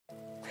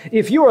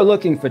If you are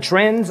looking for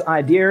trends,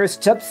 ideas,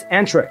 tips,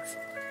 and tricks,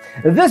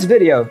 this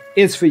video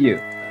is for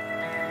you.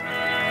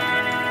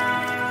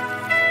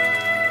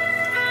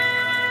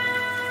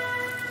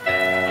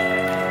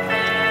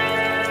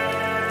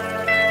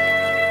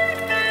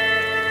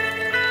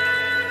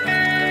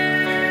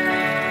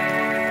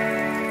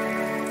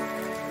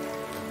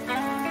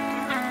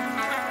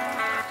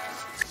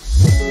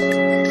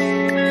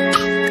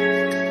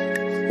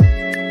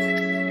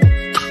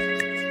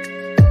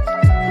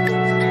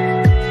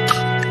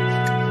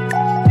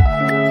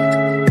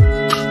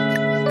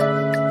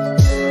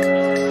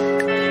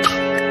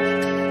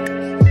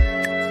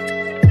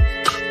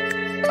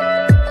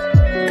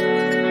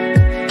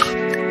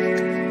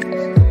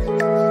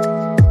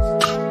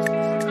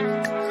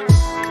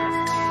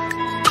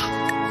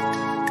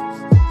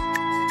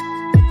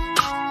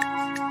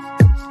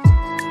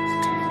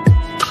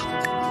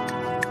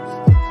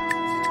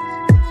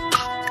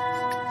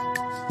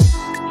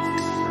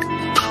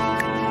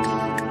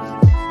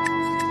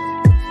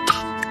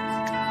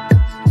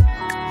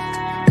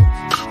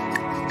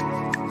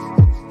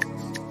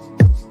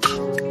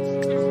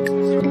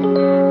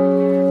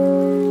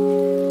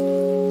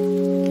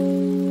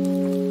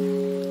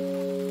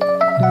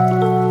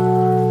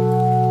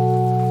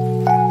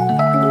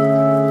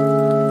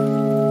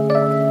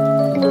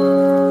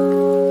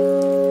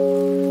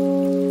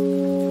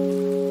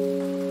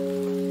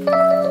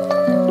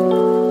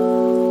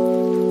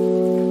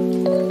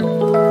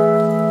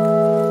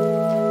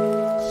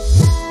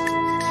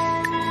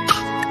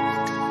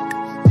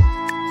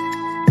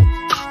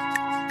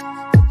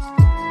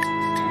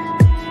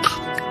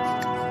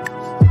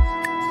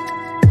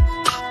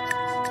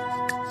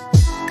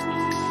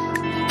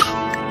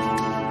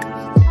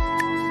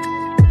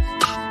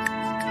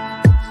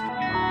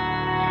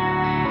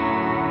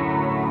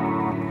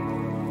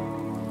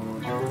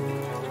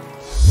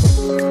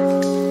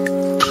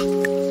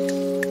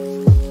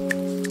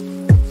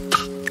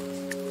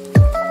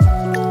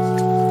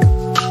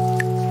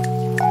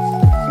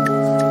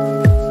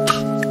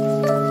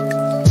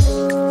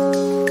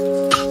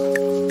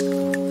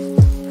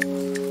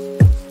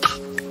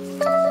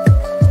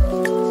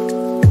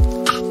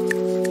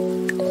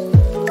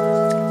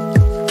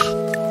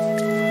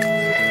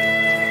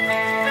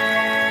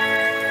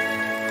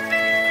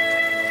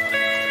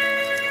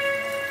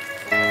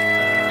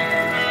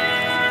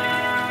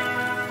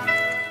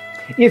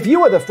 If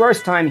you are the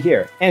first time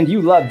here and you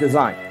love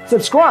design,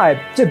 subscribe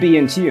to Be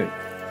in Tune.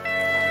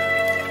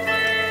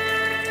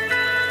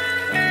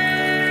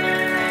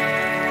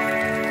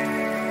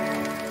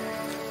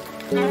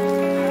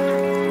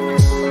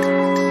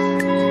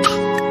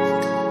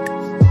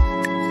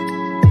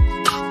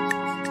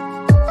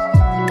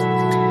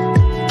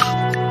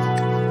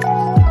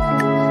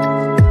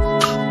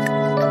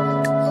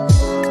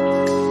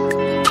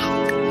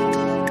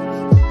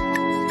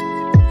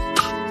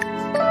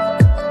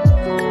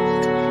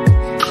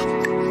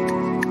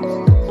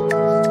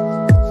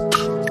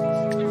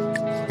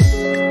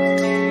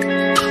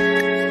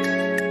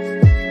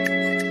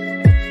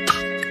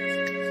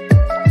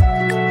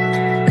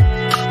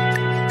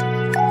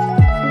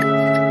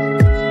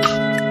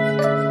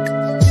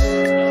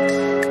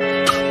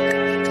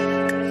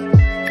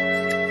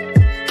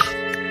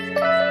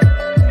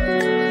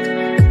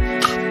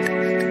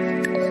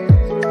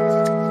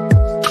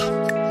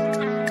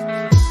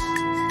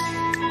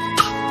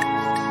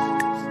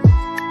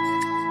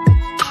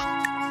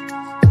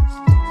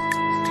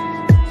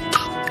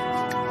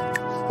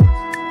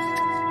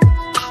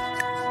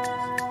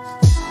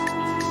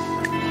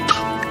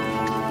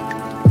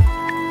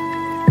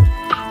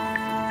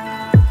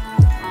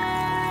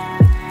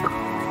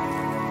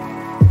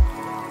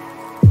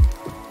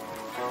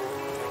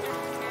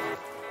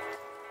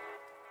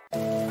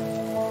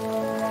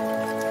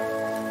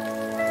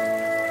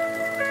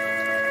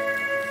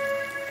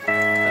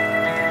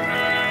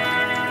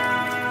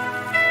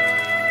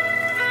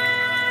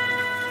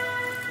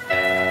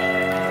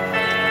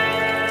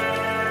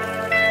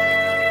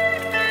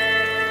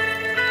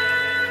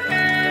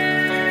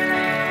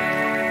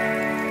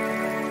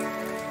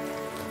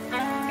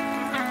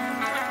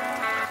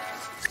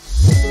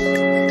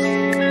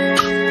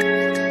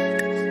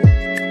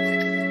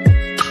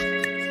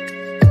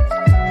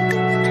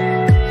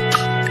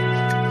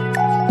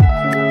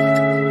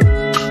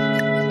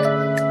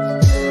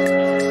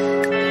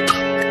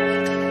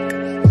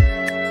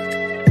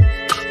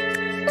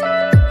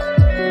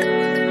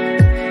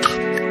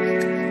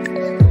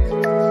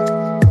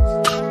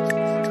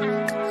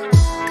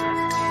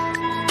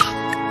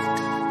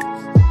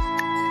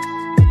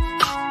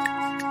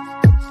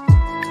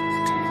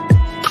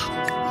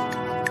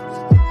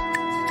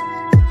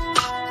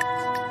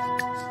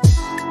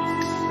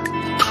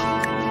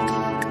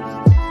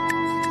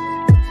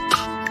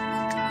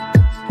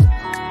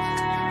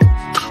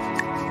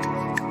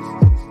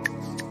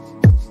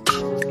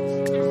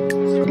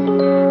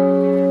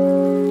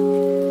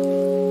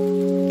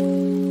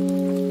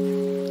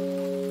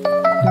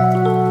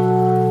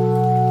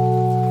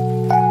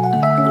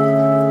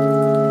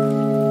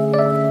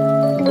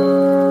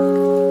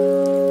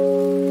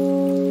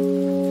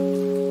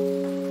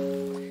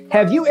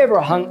 Have you ever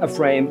hung a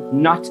frame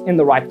not in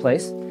the right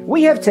place?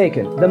 We have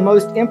taken the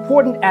most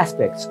important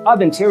aspects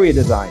of interior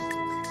design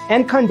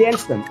and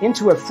condensed them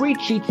into a free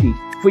cheat sheet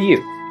for you.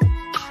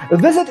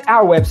 Visit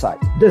our website,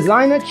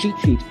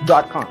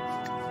 designercheatsheet.com.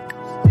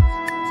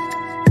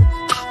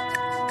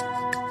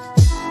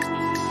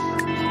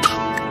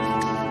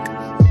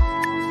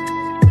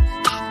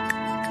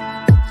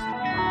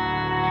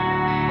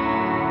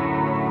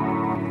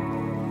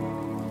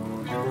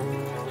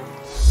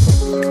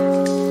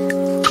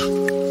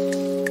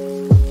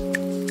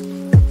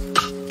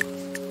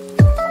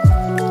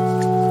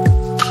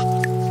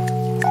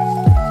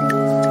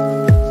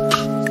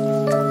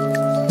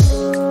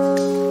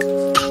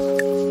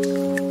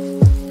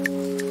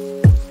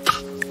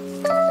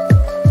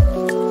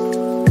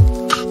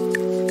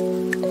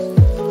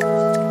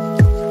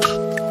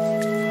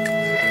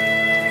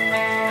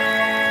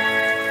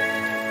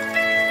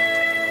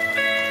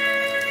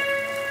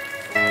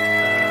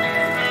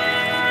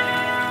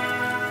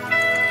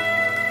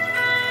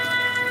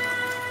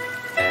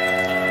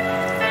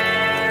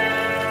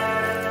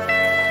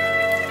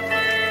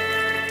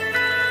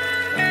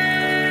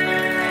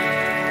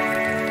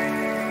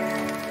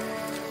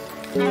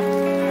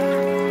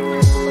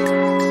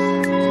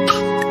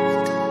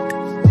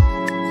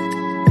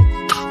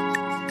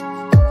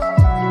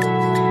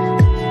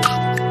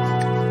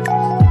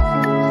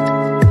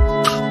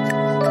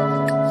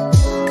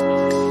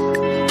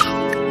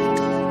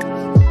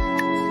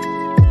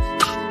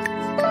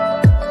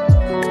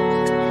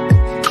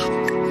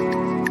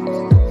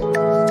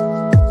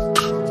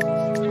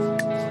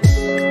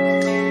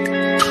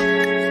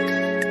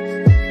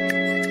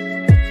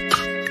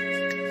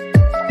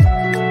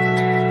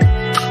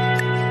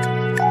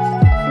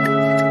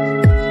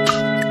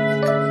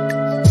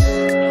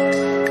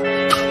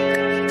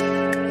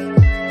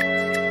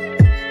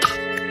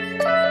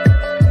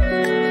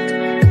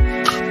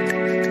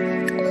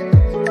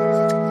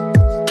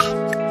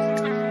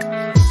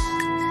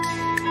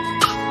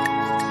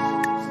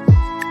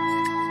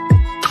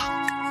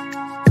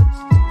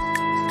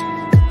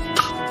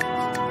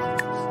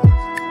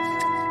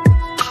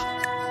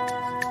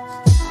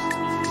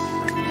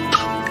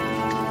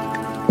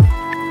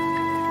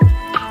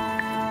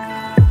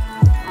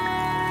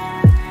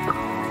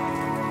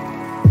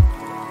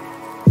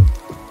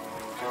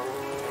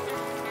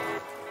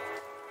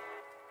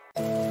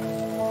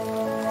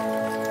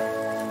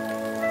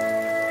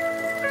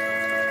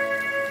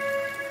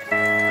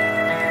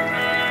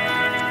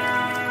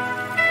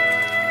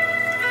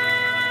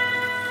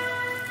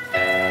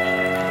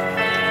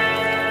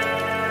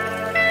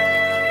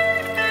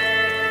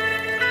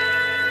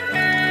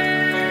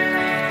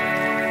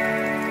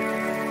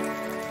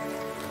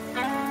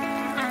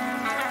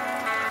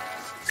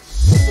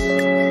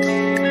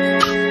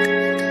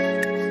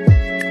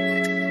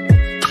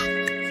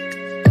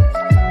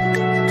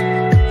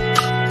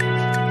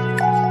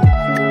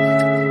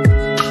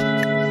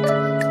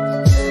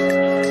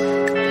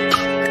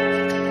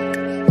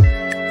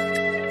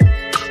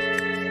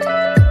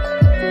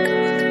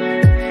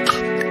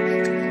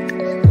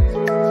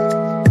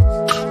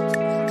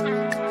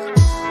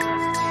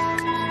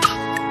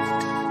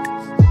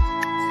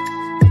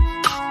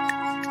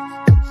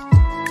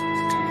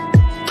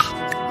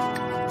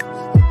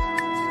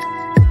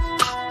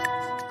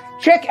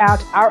 Check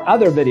out our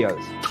other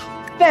videos.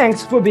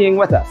 Thanks for being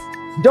with us.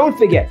 Don't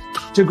forget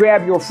to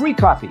grab your free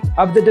copy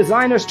of the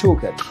Designer's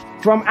Toolkit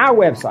from our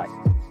website,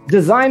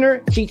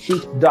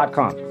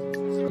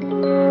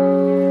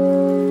 designercheatsheet.com.